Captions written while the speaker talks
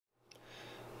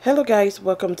Hello guys,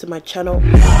 welcome to my channel.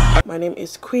 My name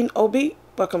is Queen Obi.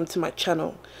 Welcome to my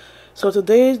channel. So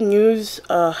today's news,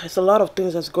 there's a lot of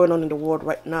things that's going on in the world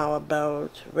right now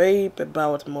about rape,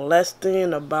 about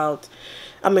molesting,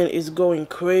 it's going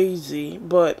crazy.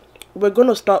 But we're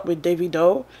gonna start with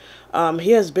Davido. He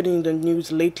has been in the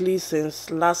news lately since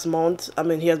last month.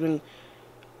 He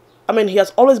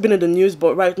has always been in the news,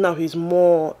 but right now he's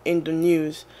more in the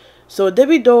news. So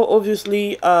Davido,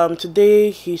 obviously,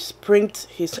 today he sprained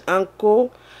his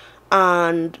ankle,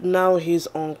 and now he's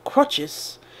on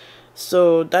crutches.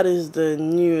 So that is the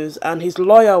news, and his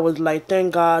lawyer was like,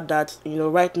 "Thank God that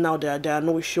right now there are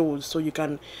no shows, so you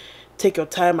can take your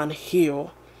time and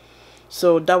heal."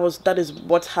 So that is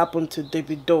what happened to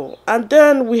Davido, and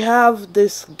then we have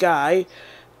this guy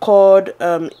called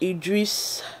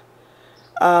Eedris.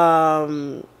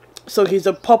 So he's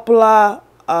a popular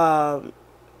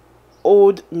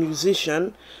old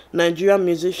musician, Nigerian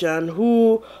musician,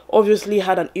 who obviously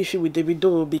had an issue with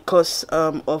Davido because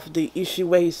of the issue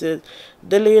where he said,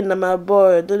 "Dele na my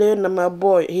boy, Dele na my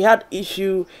boy." He had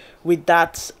issue with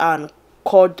that and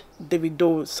called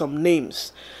Davido some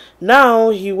names.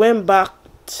 Now he went back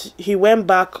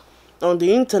on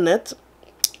the internet.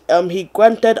 He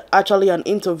granted actually an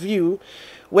interview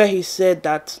where he said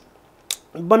that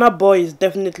Burna Boy is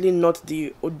definitely not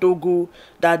the Odogu,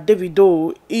 that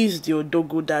Davido is the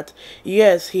Odogu, that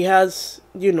yes, he has,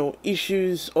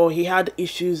 issues, or he had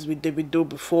issues with Davido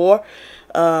before,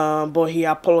 but he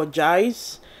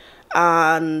apologized,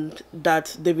 and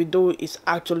that Davido is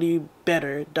actually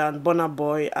better than Burna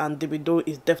Boy, and Davido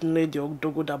is definitely the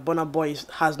Odogu, that Burna Boy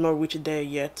has not reached there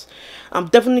yet. I'm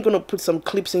definitely going to put some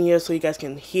clips in here so you guys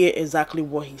can hear exactly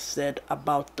what he said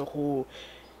about the whole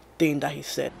thing that he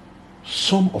said.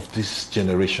 Some of these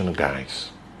generation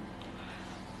guys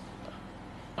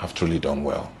have truly done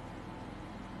well.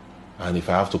 And if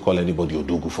I have to call anybody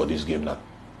Odogu for this game, now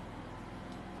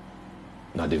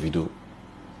Davido.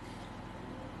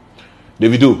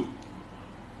 Davido,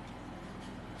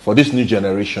 for this new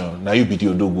generation, now you be the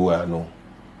Odogu I know.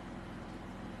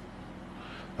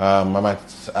 I might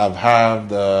have had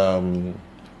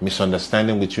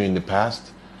misunderstanding with you in the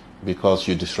past because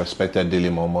you disrespected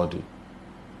Dele Momodu.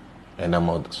 And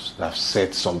I've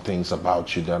said some things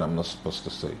about you that I'm not supposed to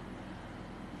say.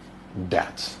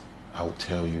 That I will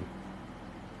tell you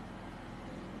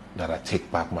that I take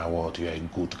back my word. You're a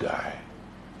good guy.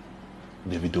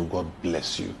 Davido, God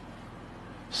bless you.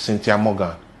 Cynthia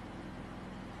Morgan,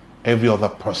 every other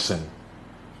person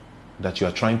that you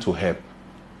are trying to help,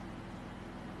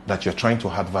 that you're trying to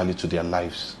add value to their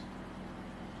lives,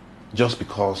 just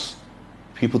because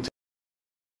people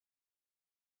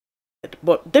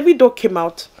But Davido came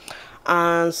out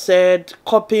and said,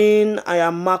 "Copying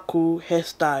Ayamaku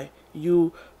hairstyle,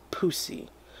 you pussy."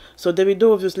 So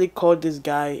Davido obviously called this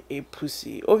guy a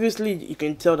pussy. Obviously, you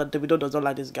can tell that Davido does not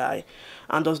like this guy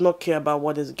and does not care about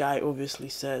what this guy obviously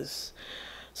says.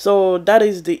 So that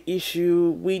is the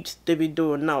issue with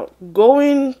Davido. Now,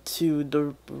 going to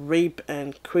the rape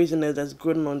and craziness that's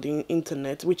going on the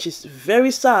internet, which is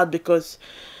very sad because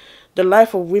the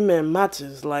life of women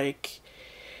matters. Like,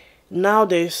 now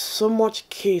there's so much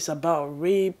case about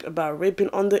rape, about raping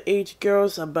underage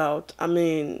girls,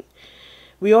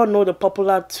 we all know the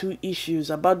popular two issues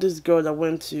about this girl that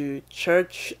went to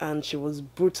church and she was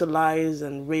brutalized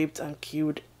and raped and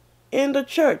killed in the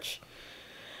church.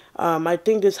 I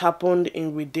think this happened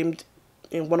in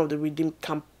one of the Redeemed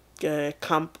camp.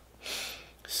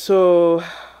 So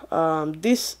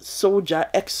this soldier,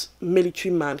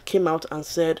 ex-military man, came out and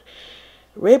said,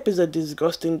 "Rape is a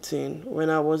disgusting thing. When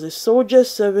I was a soldier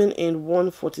serving in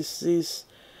 146,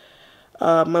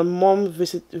 my mom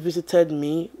visited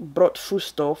me, brought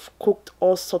foodstuff, cooked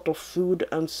all sort of food,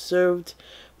 and served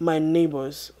my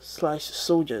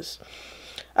neighbors/soldiers.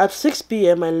 At 6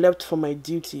 p.m., I left for my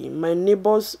duty. My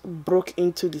neighbors broke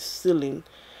into the ceiling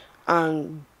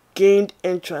and gained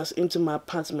entrance into my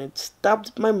apartment,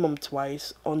 stabbed my mom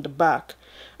twice on the back,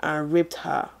 and raped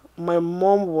her. My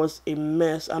mom was a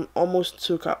mess and almost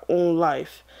took her own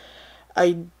life.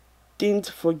 I didn't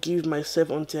forgive myself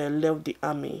until I left the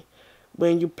army.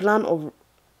 When you plan of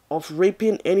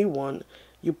raping anyone,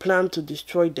 you plan to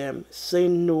destroy them. Say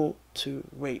no to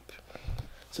rape."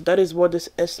 So that is what this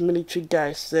ex-military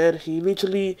guy said. He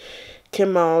literally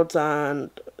came out and,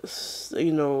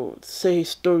 say his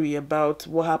story about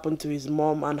what happened to his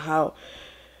mom and how,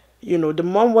 the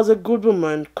mom was a good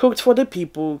woman, cooked for the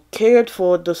people, cared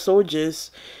for the soldiers,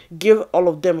 gave all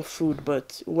of them food.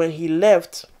 But when he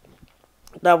left,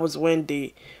 that was when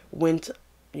they went,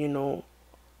 in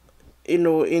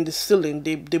the ceiling.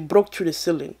 They broke through the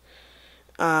ceiling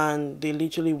and they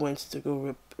literally went to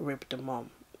go rape the mom.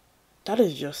 that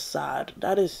is just sad.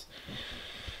 That is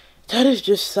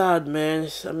just sad, man.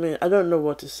 I mean, I don't know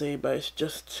what to say, but it's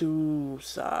just too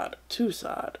sad. Too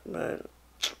sad, man.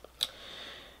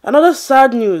 Another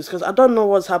sad news, because I don't know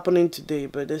what's happening today,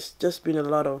 but there's just been a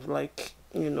lot of, like,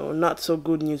 not so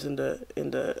good news in the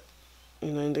in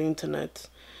the internet.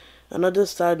 Another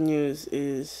sad news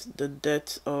is the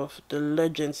death of the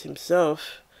legend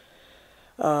himself,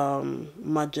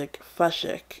 Majek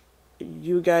Fashek.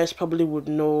 You guys probably would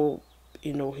know,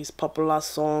 his popular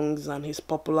songs and his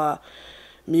popular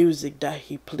music that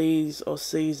he plays or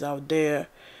says out there.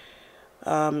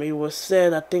 It was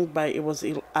said, I think it was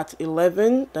at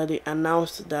 11 that they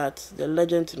announced that the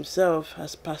legend himself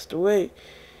has passed away,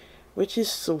 which is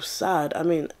so sad. I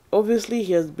mean, obviously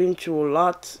he has been through a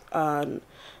lot and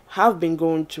have been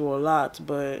going through a lot,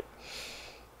 but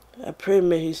I pray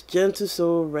may his gentle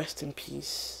soul rest in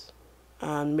peace,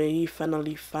 and may he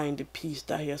finally find the peace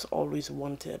that he has always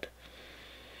wanted.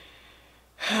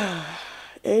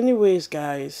 Anyways,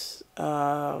 guys,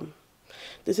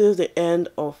 this is the end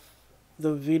of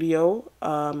the video.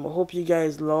 Hope you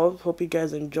guys hope you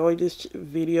guys enjoyed this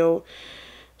video.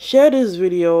 Share this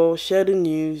video, share the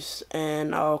news,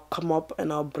 and I'll come up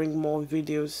and I'll bring more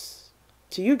videos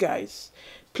to you guys.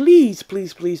 Please,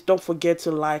 please, please don't forget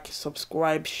to like,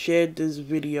 subscribe, share this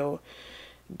video.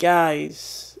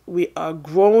 Guys, we are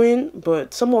growing,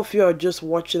 but some of you are just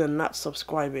watching and not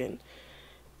subscribing.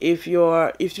 If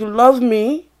you love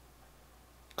me,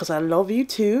 because I love you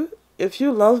too, if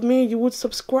you love me, you would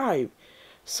subscribe.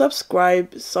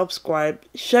 Subscribe,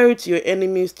 share it to your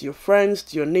enemies, to your friends,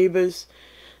 to your neighbors.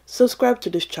 Subscribe to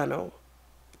this channel.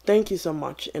 Thank you so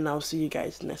much, and I'll see you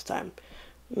guys next time.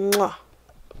 Mwah.